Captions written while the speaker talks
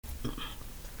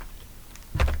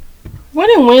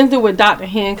Winning Wednesday with Dr.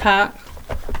 Hancock.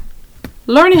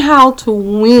 Learning how to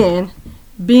win,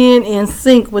 being in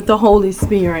sync with the Holy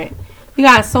Spirit. You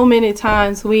guys, so many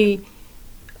times we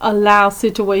allow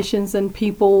situations and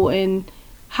people and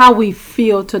how we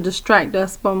feel to distract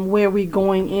us from where we're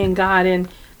going in God and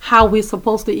how we're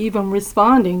supposed to even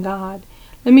respond in God.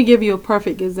 Let me give you a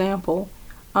perfect example.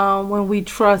 When we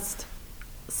trust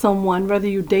someone, whether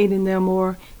you're dating them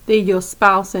or they're your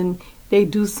spouse, and they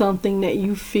do something that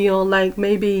you feel like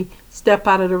maybe step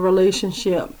out of the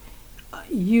relationship,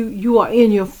 you are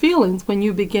in your feelings when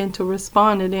you begin to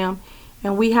respond to them.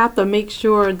 And we have to make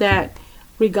sure that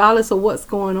regardless of what's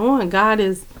going on, God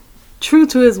is true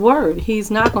to his word.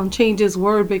 He's not going to change his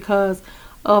word because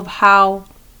of how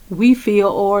we feel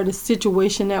or the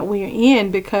situation that we're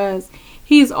in, because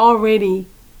he's already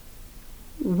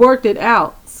worked it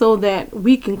out so that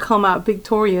we can come out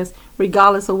victorious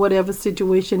regardless of whatever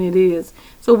situation it is.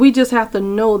 So we just have to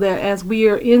know that as we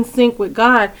are in sync with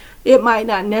God, it might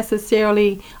not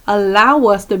necessarily allow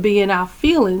us to be in our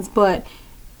feelings, but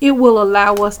it will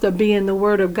allow us to be in the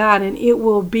Word of God, and it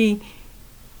will be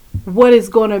what is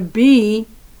going to be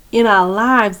in our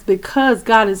lives because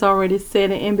God has already said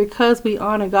it, and because we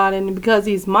honor God, and because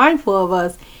he's mindful of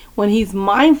us. When he's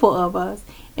mindful of us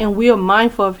and we are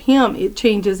mindful of him, it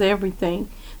changes everything.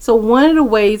 So one of the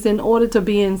ways in order to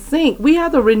be in sync, we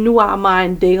have to renew our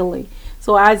mind daily.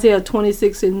 So Isaiah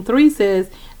 26:3 says,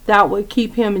 "Thou wilt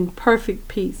keep him in perfect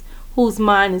peace, whose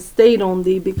mind is stayed on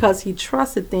thee, because he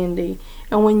trusteth in thee."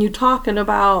 And when you're talking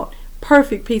about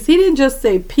perfect peace, he didn't just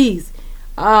say peace.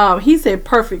 He said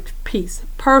perfect peace.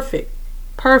 Perfect.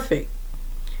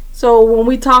 So when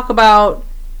we talk about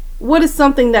what is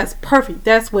something that's perfect,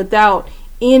 that's without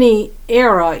any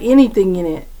error, anything in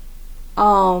it.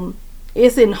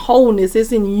 It's in wholeness.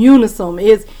 It's in unison.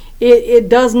 It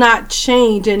does not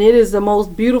change, and it is the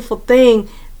most beautiful thing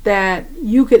that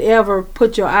you could ever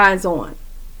put your eyes on.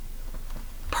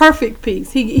 Perfect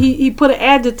peace. He put an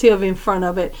adjective in front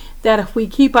of it, that if we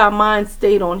keep our mind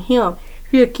stayed on him,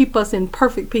 he'll keep us in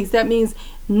perfect peace. That means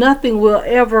nothing will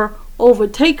ever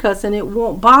overtake us, and it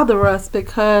won't bother us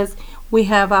because we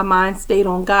have our mind stayed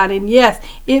on God. And yes,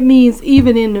 it means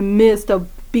even in the midst of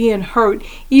being hurt,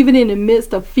 even in the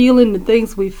midst of feeling the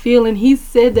things we feel, and he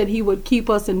said that he would keep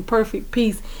us in perfect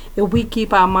peace if we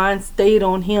keep our mind stayed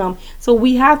on him. So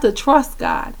we have to trust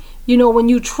God. You know, when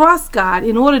you trust God,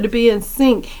 in order to be in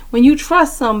sync, when you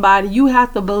trust somebody, you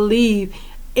have to believe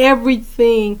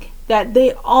everything that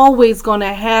they always going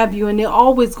to have you, and they're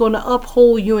always going to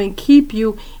uphold you and keep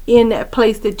you in that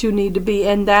place that you need to be,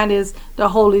 and that is the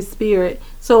Holy Spirit.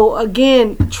 So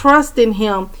again, trust in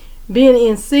him, being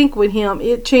in sync with him,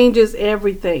 it changes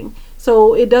everything.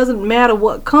 So it doesn't matter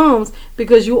what comes,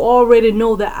 because you already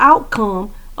know the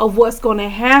outcome of what's going to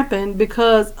happen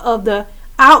because of the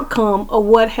outcome of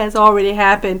what has already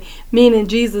happened, meaning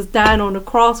Jesus died on the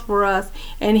cross for us,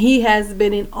 and he has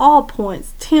been in all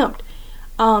points tempted,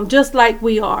 just like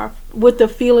we are, with the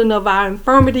feeling of our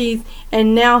infirmities,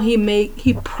 and now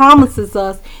he promises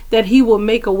us that he will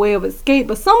make a way of escape.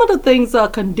 But some of the things are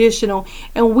conditional,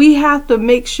 and we have to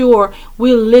make sure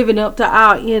we're living up to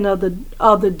our end of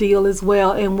the deal as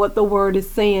well, and what the word is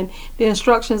saying. The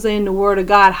instructions are in the word of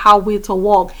God, how we're to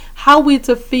walk, how we're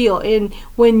to feel. And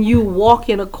when you walk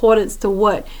in accordance to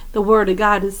what the word of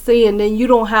God is saying, then you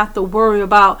don't have to worry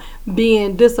about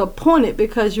being disappointed,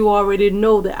 because you already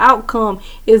know the outcome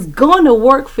is going to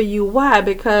work for you. Why?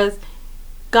 Because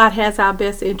God has our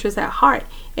best interests at heart.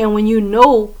 And when you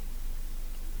know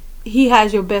he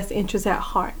has your best interests at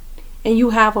heart, and you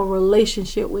have a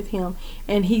relationship with him,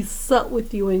 and he sup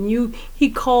with you, and he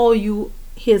call you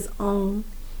his own,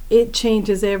 it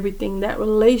changes everything. That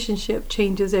relationship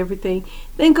changes everything.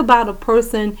 Think about a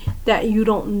person that you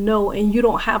don't know and you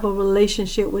don't have a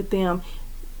relationship with them.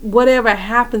 Whatever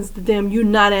happens to them, you're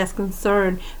not as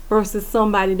concerned, versus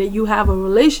somebody that you have a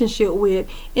relationship with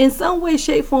in some way,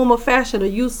 shape, form, or fashion, or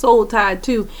you soul tied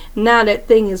to. Now that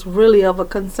thing is really of a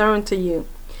concern to you.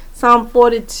 Psalm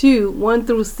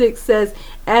 42:1-6 says,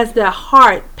 "As the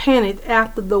hart panteth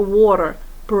after the water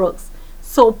brooks,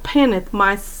 so panteth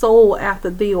my soul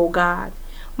after thee, O God.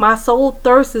 My soul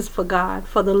thirsteth for God,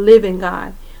 for the living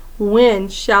God. When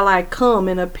shall I come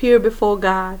and appear before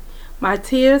God? My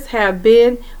tears have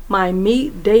been my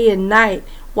meat day and night,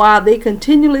 while they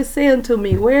continually say unto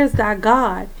me, Where is thy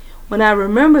God? When I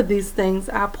remember these things,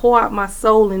 I pour out my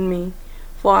soul in me.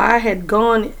 For I had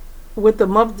gone with the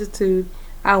multitude,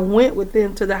 I went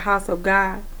within to the house of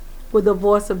God, with a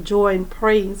voice of joy and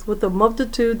praise, with the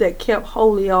multitude that kept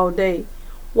holy all day.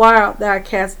 Why art thou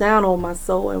cast down, O my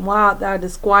soul, and why art thou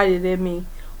disquieted in me?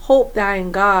 Hope thou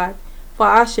in God, for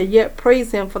I shall yet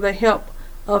praise him for the help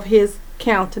of his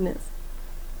countenance.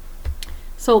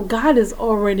 So God is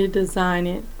already designed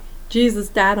it. Jesus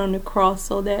died on the cross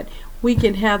so that we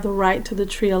can have the right to the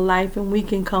tree of life, and we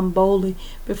can come boldly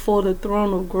before the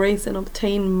throne of grace and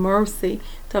obtain mercy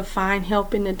to find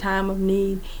help in the time of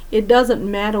need. It doesn't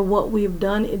matter what we've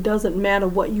done. It doesn't matter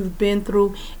what you've been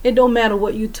through. It don't matter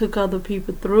what you took other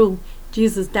people through.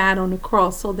 Jesus died on the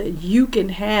cross so that you can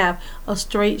have a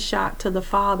straight shot to the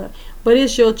Father. But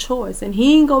it's your choice, and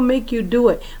he ain't gonna make you do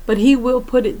it, but he will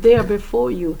put it there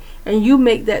before you, and you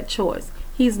make that choice.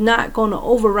 He's not going to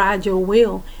override your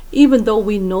will, even though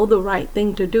we know the right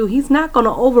thing to do. He's not going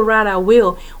to override our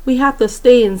will. We have to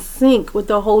stay in sync with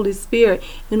the Holy Spirit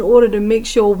in order to make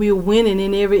sure we're winning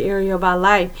in every area of our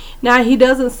life. Now, he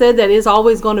doesn't say that it's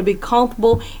always going to be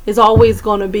comfortable. It's always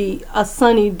going to be a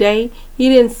sunny day. He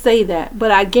didn't say that. But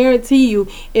I guarantee you,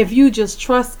 if you just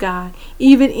trust God,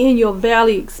 even in your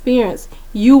valley experience,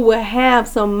 you will have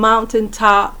some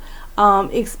mountaintop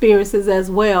experiences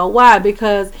as well. Why?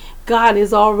 Because God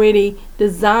has already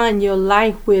designed your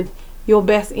life with your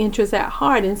best interests at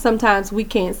heart, and sometimes we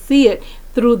can't see it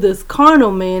through this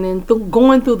carnal man and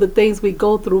going through the things we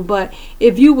go through. But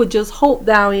if you would just hope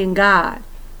thou in God,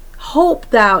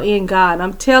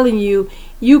 I'm telling you,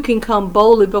 you can come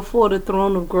boldly before the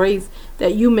throne of grace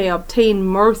that you may obtain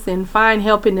mercy and find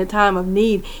help in the time of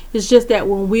need. It's just that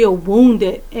when we are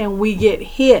wounded and we get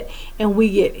hit and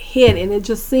it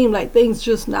just seems like things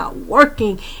just not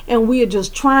working, and we are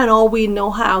just trying all we know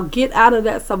how, get out of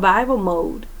that survival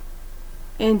mode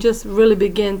and just really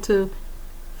begin to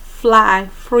fly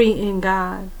free in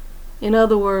God. In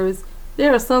other words,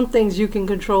 there are some things you can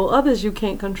control, others you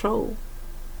can't control.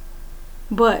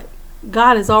 But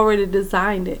God has already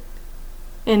designed it.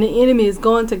 And the enemy is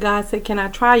going to God and say, can I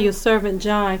try your servant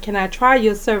John? Can I try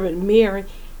your servant Mary?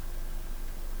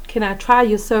 Can I try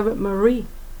your servant Marie?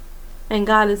 And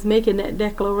God is making that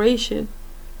declaration.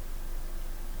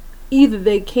 Either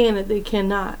they can or they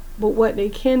cannot. But what they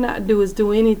cannot do is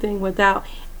do anything without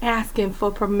asking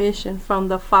for permission from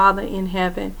the Father in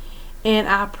heaven. And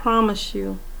I promise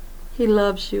you, he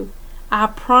loves you. I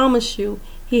promise you,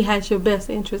 he has your best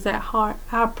interests at heart.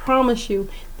 I promise you,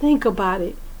 think about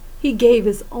it. He gave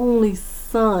his only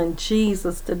son,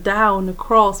 Jesus, to die on the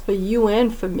cross for you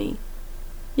and for me.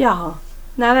 Y'all,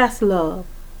 now that's love.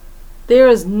 There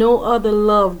is no other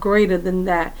love greater than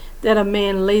that a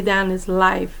man lay down his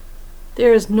life.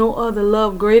 There is no other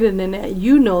love greater than that.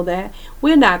 You know that.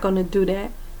 We're not going to do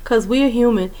that because we're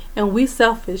human and we're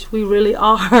selfish. We really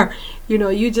are.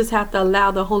 You just have to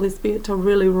allow the Holy Spirit to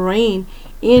really reign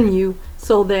in you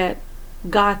so that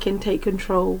God can take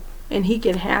control and he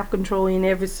can have control in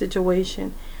every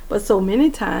situation. But so many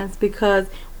times, because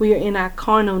we are in our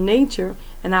carnal nature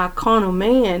and our carnal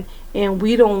man, and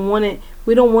we don't want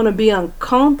to be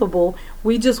uncomfortable,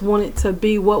 we just want it to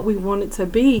be what we want it to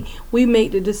be. We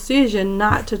make the decision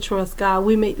not to trust God.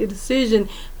 We make the decision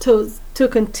to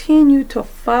continue to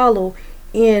follow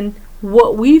in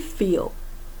what we feel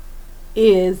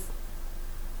is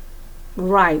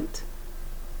right,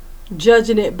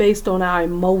 judging it based on our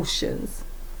emotions,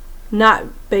 not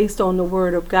based on the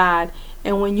word of God.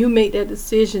 And when you make that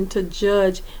decision to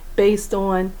judge based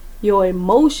on your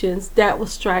emotions, that will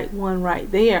strike one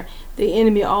right there. The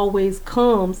enemy always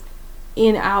comes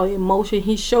in our emotion.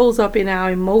 He shows up in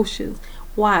our emotions.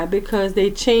 Why? Because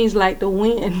they change like the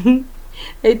wind.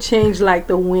 They change like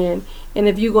the wind. And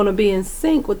if you're going to be in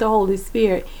sync with the Holy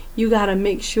Spirit, you got to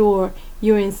make sure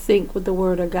you're in sync with the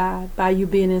Word of God. By you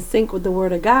being in sync with the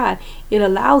Word of God, it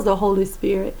allows the Holy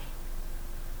Spirit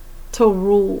to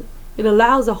rule. It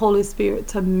allows the Holy Spirit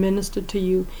to minister to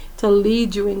you, to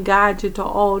lead you and guide you to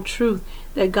all truth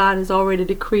that God has already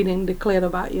decreed and declared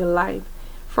about your life.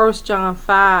 1 John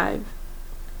 5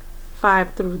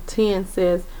 through 10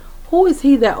 says, "Who is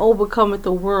he that overcometh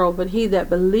the world, but he that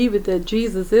believeth that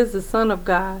Jesus is the Son of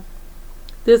God?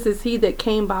 This is he that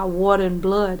came by water and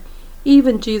blood,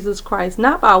 even Jesus Christ,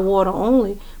 not by water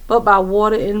only, but by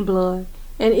water and blood.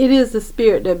 And it is the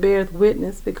Spirit that beareth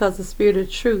witness, because the Spirit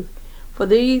of truth. For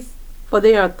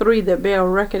there are three that bear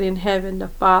record in heaven, the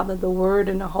Father, the Word,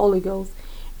 and the Holy Ghost.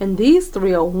 And these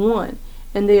three are one.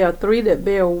 And there are three that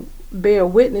bear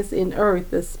witness in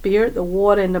earth, the Spirit, the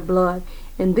water, and the blood.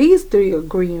 And these three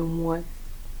agree in one.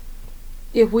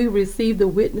 If we receive the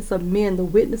witness of men, the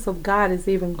witness of God is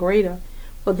even greater.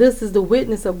 For this is the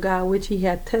witness of God which he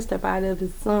hath testified of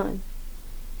his Son.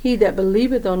 He that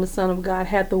believeth on the Son of God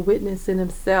hath the witness in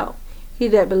himself. He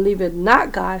that believeth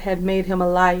not God hath made him a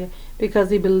liar,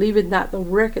 because he believeth not the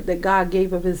record that God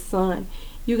gave of his Son."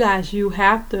 You guys, you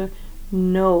have to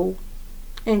know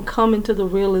and come into the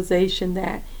realization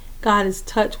that God is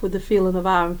touched with the feeling of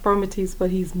our infirmities, but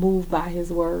he's moved by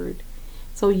his word.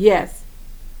 So yes,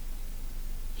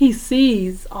 he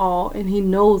sees all and he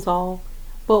knows all,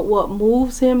 but what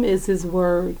moves him is his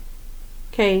word.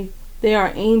 Okay, there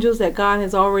are angels that God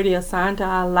has already assigned to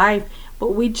our life,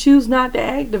 but we choose not to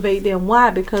activate them. Why?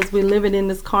 Because we're living in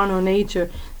this carnal nature.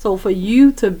 So for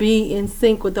you to be in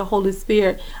sync with the Holy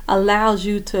Spirit allows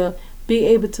you to be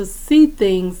able to see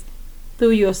things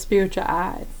through your spiritual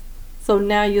eyes. So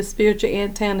now your spiritual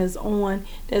antenna is on,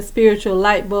 that spiritual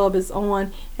light bulb is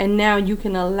on, and now you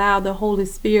can allow the Holy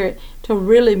Spirit to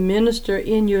really minister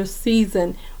in your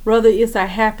season, whether it's a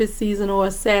happy season or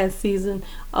a sad season,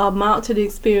 a mountain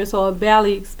experience or a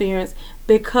valley experience.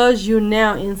 Because you're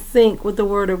now in sync with the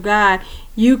Word of God,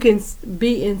 you can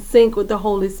be in sync with the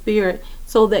Holy Spirit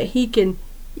so that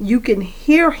you can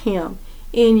hear Him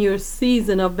in your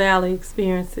season of valley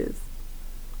experiences.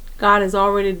 God has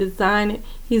already designed it.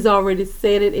 He's already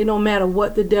said it. It don't matter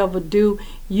what the devil do.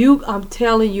 I'm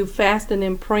telling you, fasting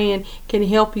and praying can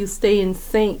help you stay in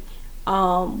sync.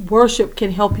 Worship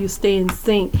can help you stay in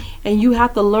sync. And you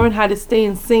have to learn how to stay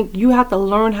in sync. You have to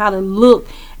learn how to look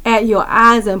at your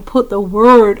eyes and put the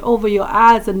word over your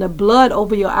eyes and the blood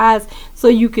over your eyes so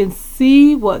you can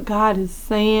see what God is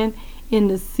saying in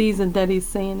the season that he's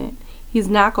saying it. He's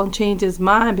not going to change his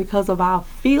mind because of our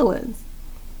feelings.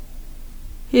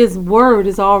 His word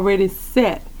is already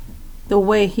set the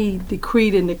way he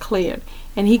decreed and declared.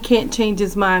 And he can't change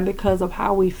his mind because of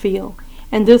how we feel.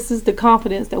 And this is the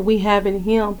confidence that we have in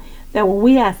him, that when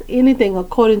we ask anything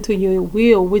according to your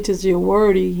will, which is your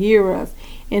word, he hears us.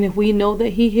 And if we know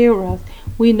that he hears us,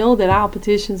 we know that our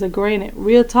petitions are granted.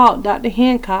 Real talk, Dr.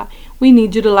 Hancock. We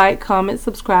need you to like, comment,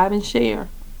 subscribe, and share.